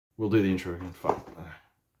we'll do the intro again. Fine.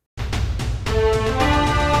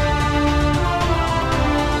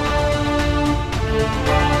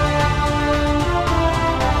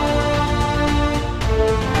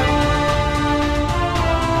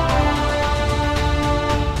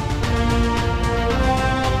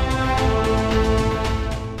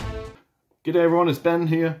 G'day everyone, it's Ben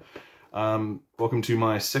here. Welcome to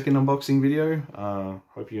my second unboxing video.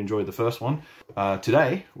 Hope you enjoyed the first one.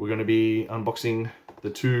 Today we're going to be unboxing the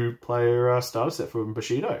 2-player starter set from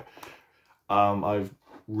Bushido. I've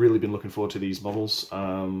really been looking forward to these models.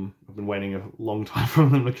 I've been waiting a long time for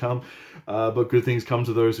them to come, but good things come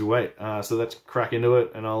to those who wait. So let's crack into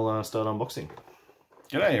it and I'll start unboxing.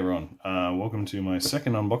 G'day everyone, welcome to my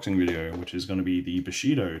second unboxing video, which is going to be the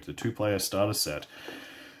Bushido, the 2-player starter set.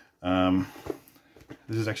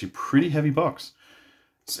 This is actually a pretty heavy box,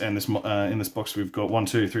 and this in this box we've got 1,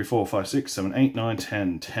 2, 3, 4, 5, 6, 7, 8,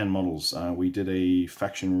 9, 10 models. We did a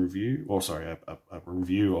faction review, or sorry, a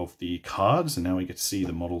review of the cards, and now we get to see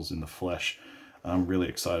the models in the flesh. I'm really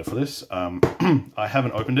excited for this. I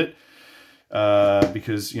haven't opened it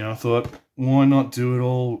because, you know, I thought, why not do it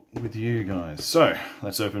all with you guys? So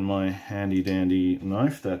let's open my handy dandy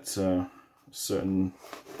knife that a certain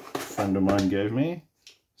friend of mine gave me.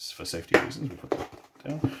 For safety reasons, we put that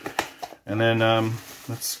down. And then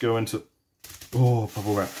let's go into, oh,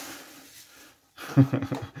 bubble wrap.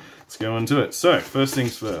 Let's go into it. So first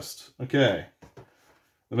things first. Okay,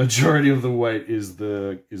 the majority of the weight is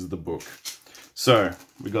the book. So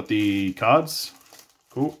we got the cards.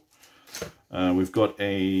 Cool. We've got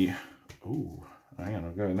a, oh, hang on,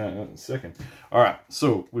 I'll go in that in a second. All right,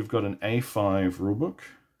 so we've got an A5 rulebook.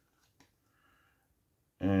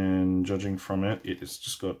 And judging from it, it's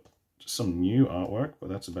just got some new artwork, but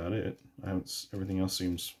that's about it. Everything else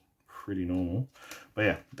seems pretty normal. But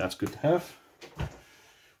yeah, that's good to have.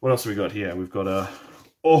 What else have we got here? We've got a,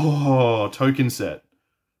 oh, token set.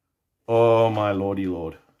 Oh my lordy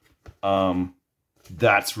lord.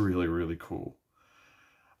 That's really, really cool.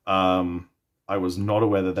 I was not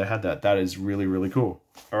aware that they had that. That is really, really cool.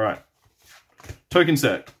 All right. Token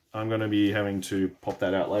set. I'm going to be having to pop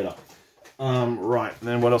that out later. Right, and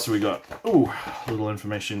then what else have we got? Ooh, a little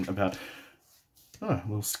information about, oh, a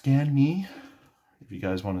little scan me. If you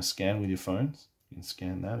guys want to scan with your phones, you can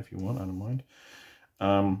scan that if you want, I don't mind.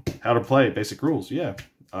 How to play, basic rules, yeah.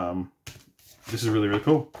 This is really, really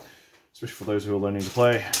cool, especially for those who are learning to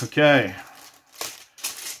play. Okay,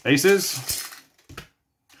 bases.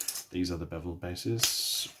 These are the beveled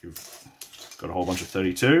bases. You've got a whole bunch of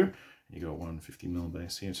 32. You got one 50mm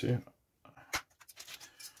base here too.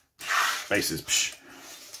 Bases, psh.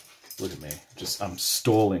 Look at me, I'm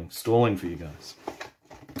stalling for you guys.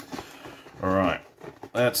 All right,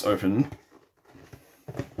 let's open.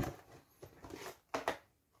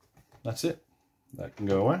 That's it, that can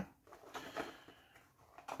go away.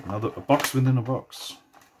 A box within a box.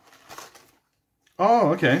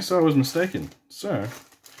 Oh, okay, so I was mistaken. So,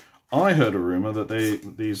 I heard a rumor that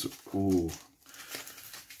these, ooh,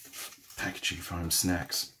 packaging foam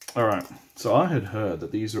snacks. All right, so I had heard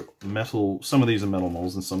that these are metal, some of these are metal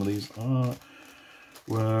molds and some of these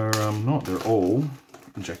were not. They're all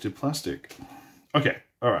injected plastic. Okay,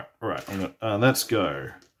 all right, let's go.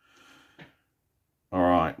 All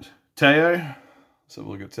right, Teo, let's have a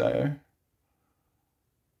look at Teo.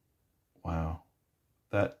 Wow,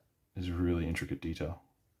 that is really intricate detail.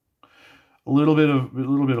 A little bit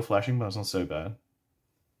of flashing, but it's not so bad.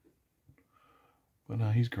 But no,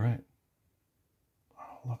 he's great.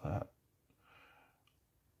 I love that.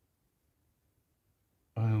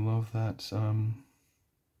 I love that.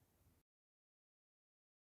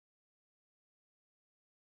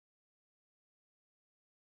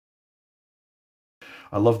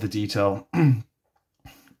 I love the detail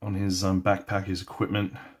on his backpack, his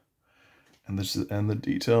equipment, and the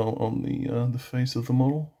detail on the face of the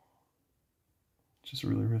model. Just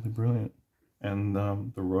really, really brilliant. And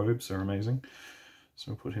the robes are amazing.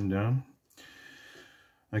 So we'll put him down.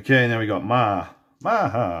 Okay, now we got Maha.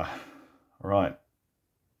 All right.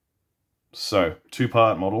 So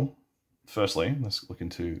 2-part model. Firstly, let's look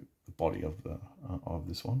into the body of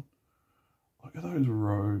this one. Look at those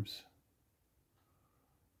robes.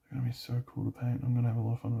 They're gonna be so cool to paint. I'm gonna have a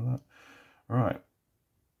lot of fun with that. All right.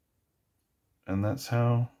 And that's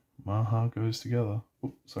how Maha goes together.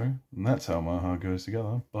 Oops, sorry. And that's how Maha goes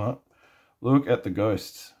together. But look at the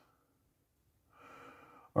ghosts.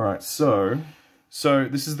 All right, so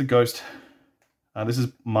this is the ghost. This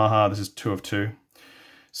is Maha. This is 2 of 2.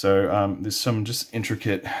 So there's some just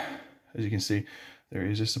intricate, as you can see, there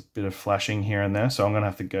is just a bit of flashing here and there. So I'm going to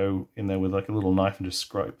have to go in there with like a little knife and just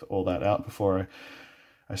scrape all that out before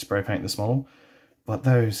I spray paint this model. But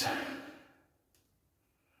those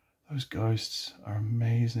ghosts are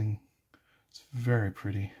amazing. It's very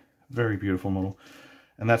pretty, very beautiful model.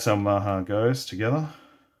 And that's how Maha goes together.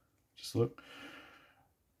 Just look.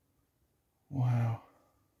 Wow.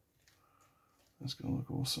 That's gonna look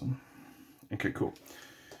awesome. Okay, cool.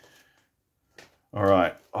 All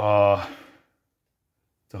right.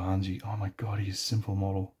 Dahanji. Oh my god, he's a simple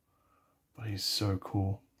model, but he's so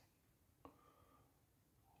cool.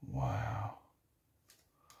 Wow.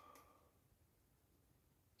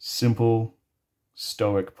 Simple,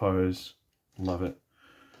 stoic pose. Love it.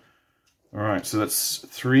 All right, so that's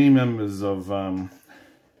 3 members of the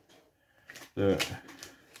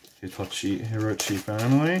Hirochi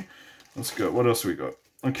family. Let's go. What else we got?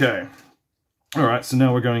 Okay. All right, so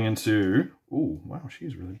now we're going into... Oh, wow,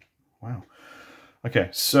 she's really... Wow. Okay,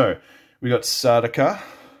 so we got Sadaka.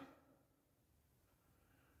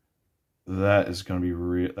 That is going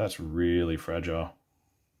to be that's really fragile.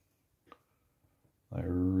 Like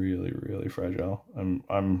really, really fragile.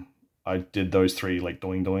 I did those 3 like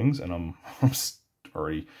doings, and I'm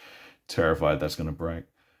already terrified that's going to break.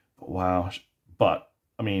 But wow. But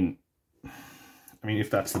I mean, if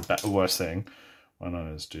that's the worst thing, why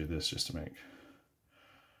not just do this just to make...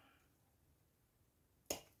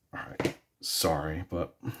 Alright, sorry,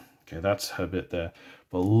 but okay, that's her bit there.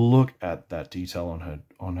 But look at that detail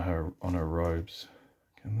on her robes.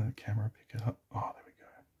 Can the camera pick it up? Oh, there we go.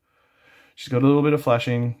 She's got a little bit of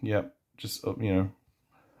flashing. Yep, just you know,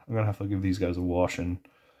 I'm gonna have to give these guys a wash and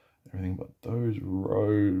everything. But those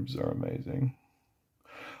robes are amazing.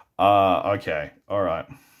 Okay, all right.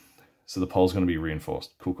 So the pole's gonna be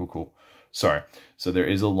reinforced. Cool, cool, cool. Sorry. So there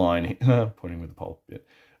is a line here, pointing with the pole bit.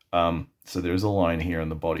 So there's a line here in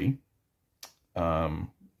the body,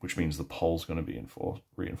 which means the pole's going to be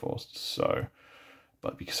reinforced. So,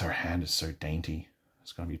 but because her hand is so dainty,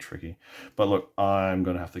 it's going to be tricky. But look, I'm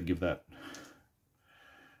going to have to give that...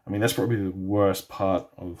 I mean, that's probably the worst part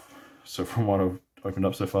of... So from what I've opened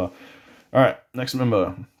up so far. All right, next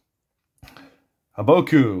member.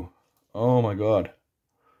 Haboku. Oh my god.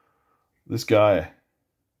 This guy's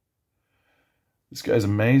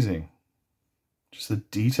amazing. Just the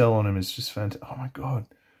detail on him is just fantastic. Oh my god.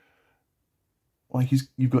 Like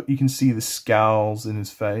you can see the scowls in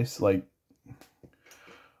his face. Like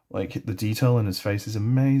the detail in his face is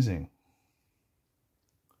amazing.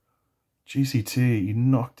 GCT, you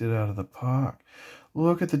knocked it out of the park.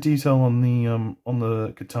 Look at the detail on the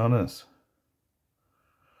katanas.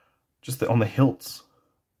 Just on the hilts.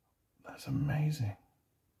 That's amazing.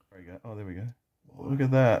 There we go. Oh, there we go. Look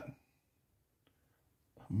at that.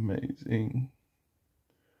 Amazing.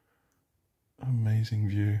 Amazing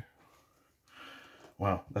view.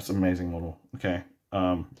 Wow, that's an amazing model. Okay,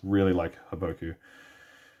 really like Haboku.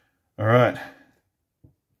 All right,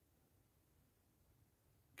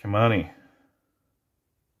 Kamani.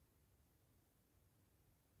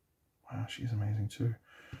 Wow, she's amazing too.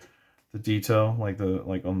 The detail, like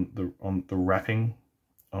on the wrapping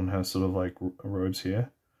on her sort of like robes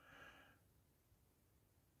here.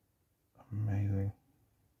 Amazing.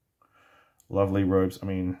 Lovely robes. I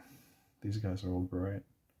mean, these guys are all great.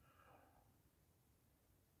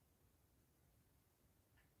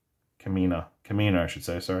 Kamina, I should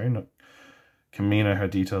say, sorry. No, Kamina, her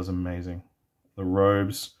detail's amazing. The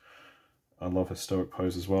robes, I love her stoic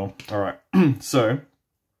pose as well. All right, so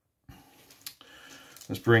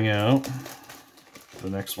let's bring out the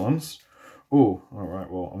next ones. Oh, all right.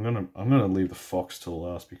 Well, I'm gonna leave the fox till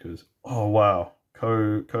last because oh wow,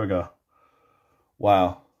 Koga,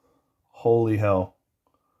 wow, holy hell.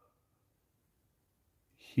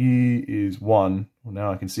 He is one. Well,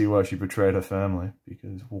 now I can see why she betrayed her family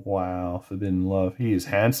because wow, forbidden love. He is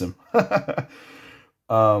handsome.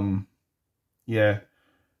 Yeah,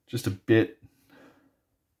 just a bit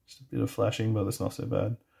of flashing, but that's not so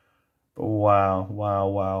bad. But wow, wow,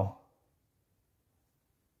 wow.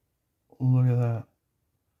 Look at that.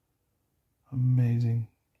 Amazing.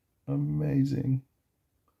 Amazing.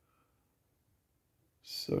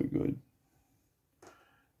 So good.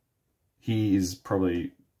 He is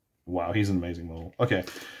probably, wow, he's an amazing model. Okay.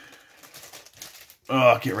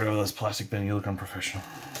 Oh, get rid of this plastic bin. You look unprofessional.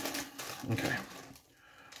 Okay.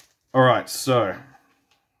 All right, so.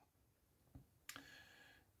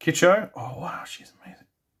 Kicho. Oh, wow, she's amazing.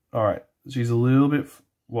 All right, she's a little bit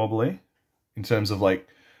wobbly in terms of like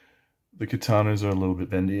the katanas are a little bit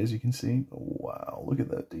bendy, as you can see. But wow, look at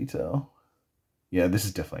that detail. Yeah, this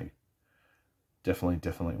is definitely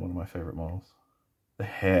one of my favorite models. The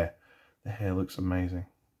hair looks amazing.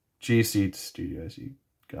 GCT Studios, you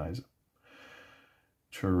guys,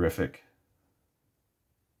 terrific,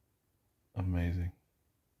 amazing.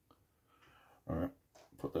 All right,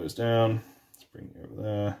 put those down. Let's bring you over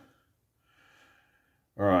there.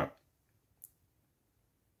 All right.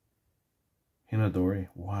 Hinadori.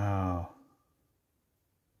 Wow.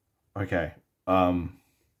 Okay. Wow.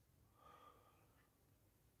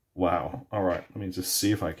 All right. Let me just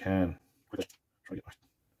see if I can.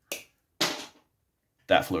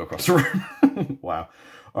 That flew across the room. Wow.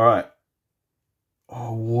 All right.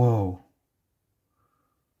 Oh, whoa.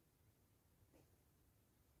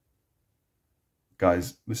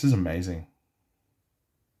 Guys, this is amazing.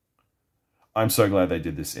 I'm so glad they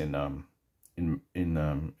did this in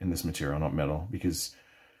this material, not metal, because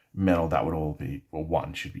metal, that would all be, well,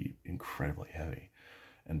 one, should be incredibly heavy,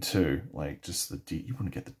 and two, like, just you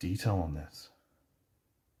wouldn't get the detail on this.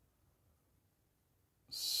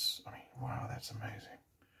 I mean, wow, that's amazing.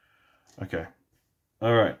 Okay,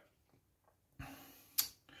 all right.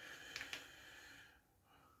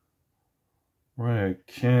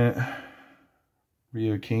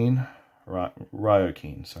 Ryokeen,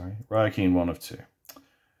 sorry. Ryokeen 1 of 2.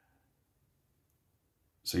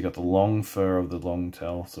 So you got the long fur of the long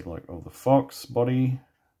tail, sort of like of the fox body.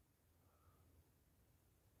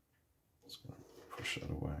 Just gonna push that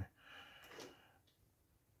away.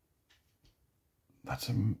 That's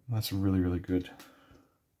really, really good.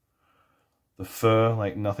 The fur,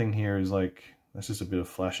 like, nothing here is like, that's just a bit of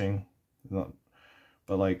flashing. But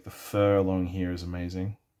like the fur along here is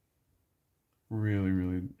amazing. Really,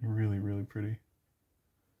 really, really, really pretty.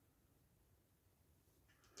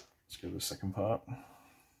 Let's go to the second part.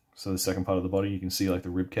 So the second part of the body, you can see like the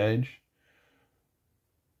rib cage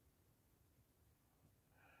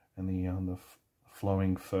and the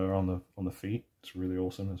flowing fur on the feet. It's really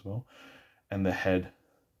awesome as well, and the head.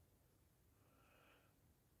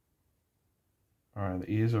 All right, the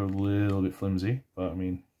ears are a little bit flimsy, but I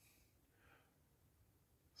mean,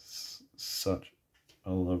 such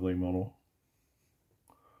a lovely model.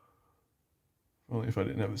 Only if I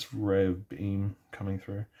didn't have this ray of beam coming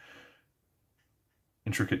through.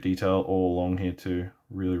 Intricate detail all along here too.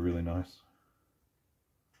 Really, really nice.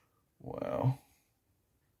 Wow.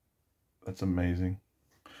 That's amazing.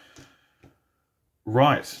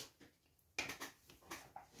 Right.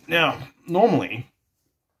 Now, normally,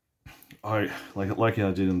 like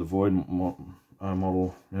I did in the Void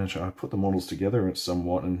model miniature, I put the models together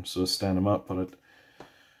somewhat and sort of stand them up, but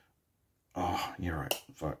oh, you're right.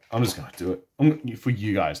 Fuck. I'm just gonna do it for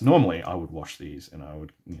you guys. Normally, I would watch these and I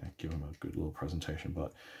would, give them a good little presentation.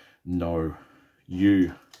 But no,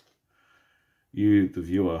 you, the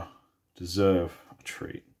viewer, deserve a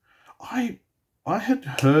treat. I had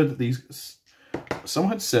heard that these.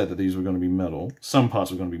 Someone had said that these were going to be metal. Some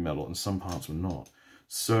parts were going to be metal, and some parts were not.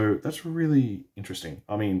 So that's really interesting.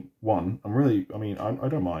 I mean, I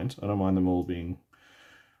don't mind. I don't mind them all being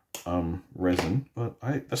resin, but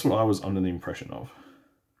that's what I was under the impression of.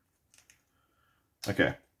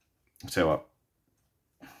 Okay, I'll tell you what.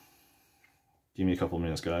 Give me a couple of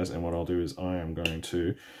minutes, guys, and what I'll do is I am going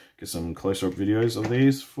to get some closer-up videos of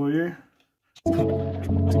these for you.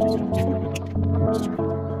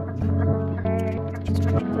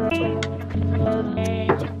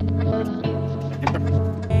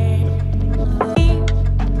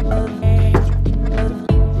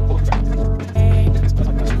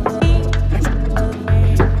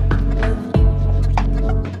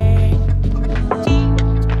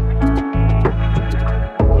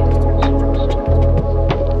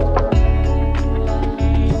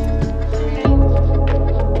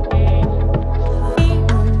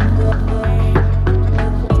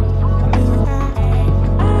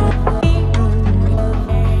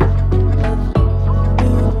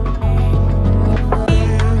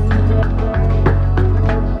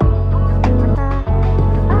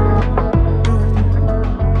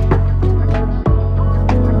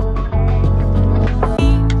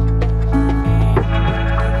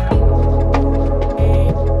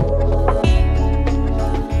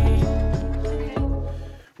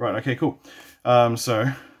 Okay, cool. So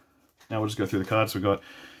now we'll just go through the cards. We've got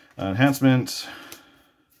enhancement,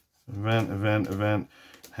 event,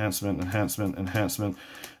 enhancement,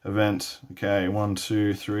 event. Okay, 1,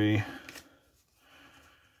 2, 3.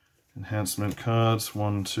 Enhancement cards.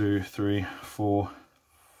 1, 2, 3, 4,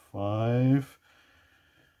 5.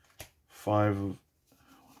 5. 1,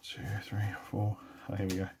 2, 3, 4. Oh, here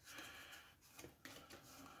we go.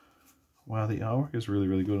 Wow, the artwork is really,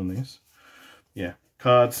 really good on these. Yeah.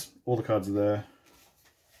 Cards, all the cards are there.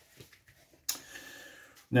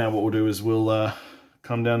 Now what we'll do is we'll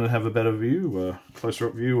come down and have a better view, closer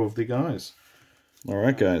up view of the guys.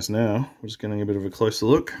 Alright guys, now we're just getting a bit of a closer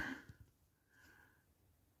look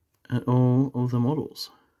at all of the models.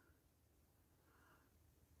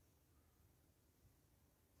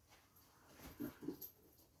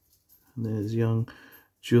 And there's young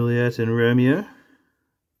Juliet and Romeo.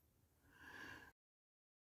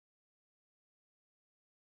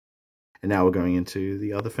 And now we're going into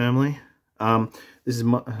the other family. This is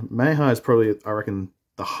Mayha is probably, I reckon,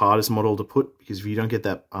 the hardest model to put, because if you don't get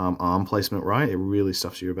that arm placement right, it really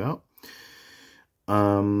stuffs you about.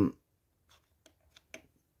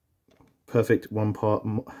 Perfect one part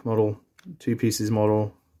model, two pieces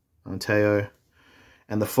model, Teo,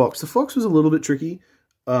 and the fox. The fox was a little bit tricky,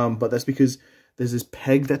 but that's because there's this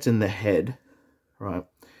peg that's in the head, right?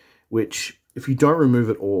 Which, if you don't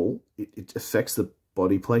remove it all, it affects the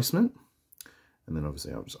body placement. And then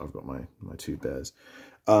obviously I've got my two bears.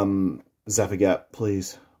 Zapagap,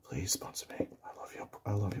 please sponsor me.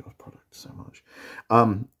 I love your product so much.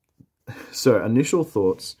 So initial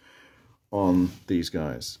thoughts on these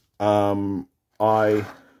guys. I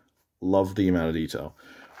love the amount of detail.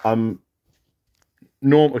 Okay.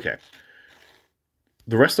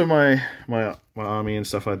 The rest of my army and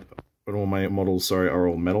stuff, and all my models, sorry, are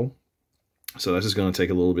all metal. So that's just going to take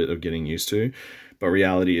a little bit of getting used to. But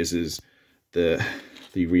reality is the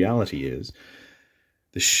reality is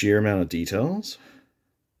the sheer amount of details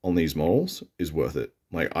on these models is worth it.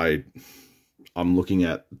 Like I'm looking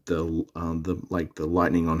at the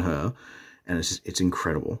lightning on her, and it's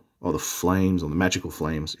incredible. Oh, the flames, or the magical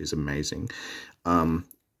flames, is amazing.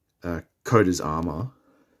 Coda's armor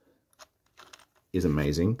is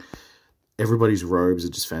amazing. Everybody's robes are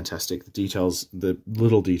just fantastic. The details, the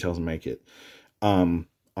little details make it. I'm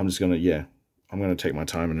just gonna, yeah, I'm gonna take my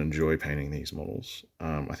time and enjoy painting these models.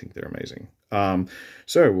 I think they're amazing.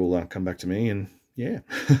 So we'll come back to me, and yeah,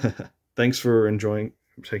 thanks for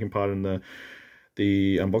taking part in the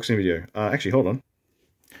unboxing video. Actually, hold on.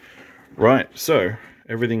 Right, so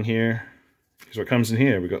everything here is what comes in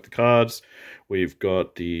here. We've got the cards, we've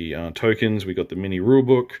got the tokens, we got the mini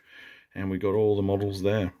rulebook, and we got all the models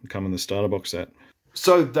there. Come in the starter box set.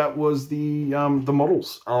 So that was the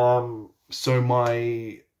models. So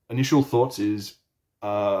my initial thoughts is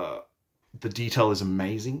the detail is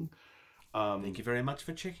amazing. Thank you very much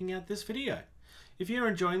for checking out this video. If you're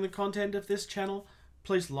enjoying the content of this channel,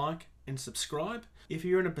 please like and subscribe. If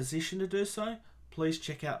you're in a position to do so, please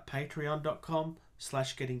check out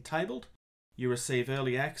patreon.com/gettingtabled. You receive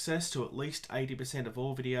early access to at least 80% of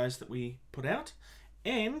all videos that we put out,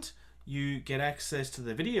 and you get access to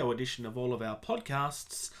the video edition of all of our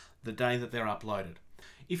podcasts the day that they're uploaded.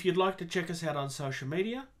 If you'd like to check us out on social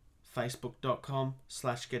media,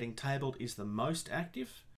 facebook.com/gettingtabled is the most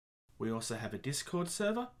active. We also have a Discord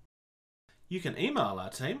server. You can email our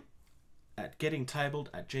team at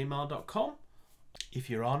gettingtabled@gmail.com. If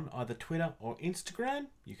you're on either Twitter or Instagram,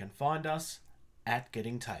 you can find us at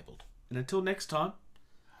gettingtabled. And until next time,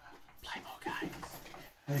 play more games.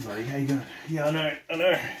 Hey buddy, how you going? Yeah, I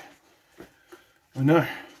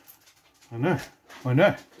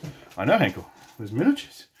know, Henkel. There's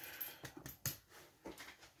miniatures.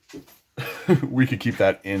 We could keep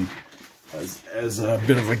that in as a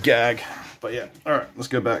bit of a gag, but yeah. All right, let's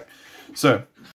go back. So